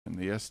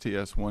The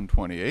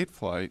STS-128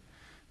 flight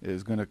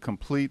is going to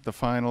complete the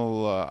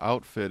final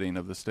outfitting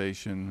of the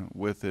station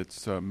with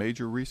its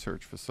major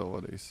research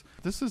facilities.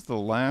 This is the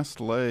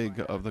last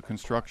leg of the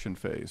construction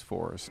phase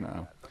for us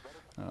now.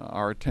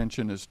 Our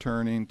attention is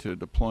turning to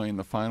deploying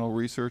the final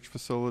research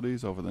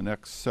facilities over the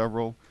next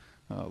several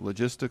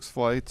logistics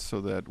flights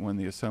so that when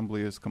the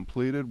assembly is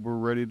completed, we're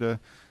ready to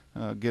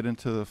get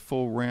into the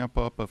full ramp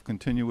up of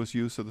continuous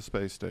use of the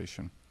space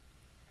station.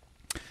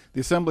 The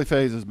assembly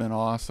phase has been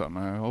awesome.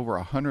 Over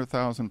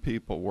 100,000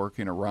 people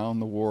working around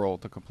the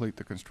world to complete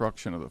the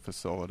construction of the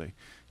facility.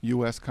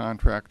 U.S.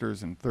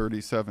 contractors in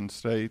 37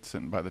 states,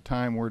 and by the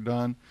time we're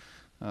done,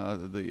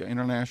 the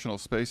International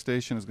Space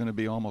Station is going to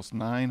be almost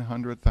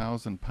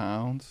 900,000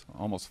 pounds,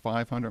 almost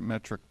 500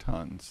 metric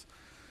tons.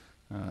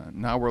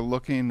 Now we're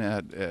looking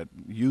at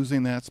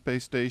using that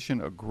space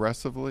station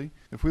aggressively.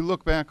 If we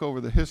look back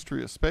over the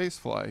history of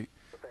spaceflight,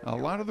 a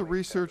lot of the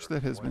research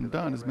that has been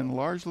done has been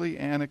largely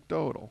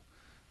anecdotal.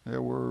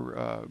 There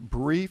were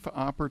brief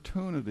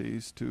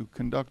opportunities to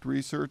conduct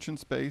research in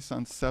space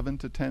on 7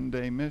 to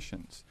 10-day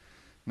missions.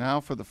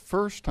 Now, for the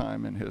first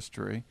time in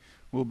history,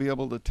 we'll be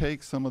able to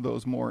take some of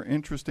those more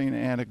interesting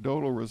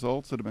anecdotal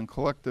results that have been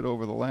collected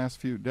over the last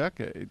few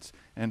decades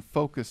and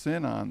focus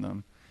in on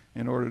them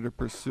in order to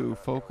pursue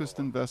focused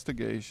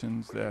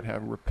investigations that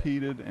have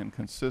repeated and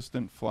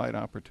consistent flight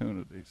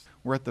opportunities.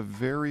 We're at the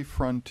very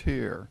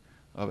frontier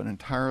of an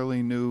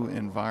entirely new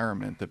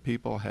environment that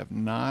people have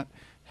not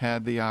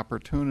had the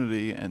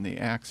opportunity and the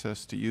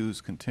access to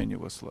use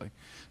continuously.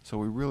 So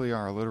we really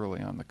are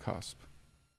literally on the cusp.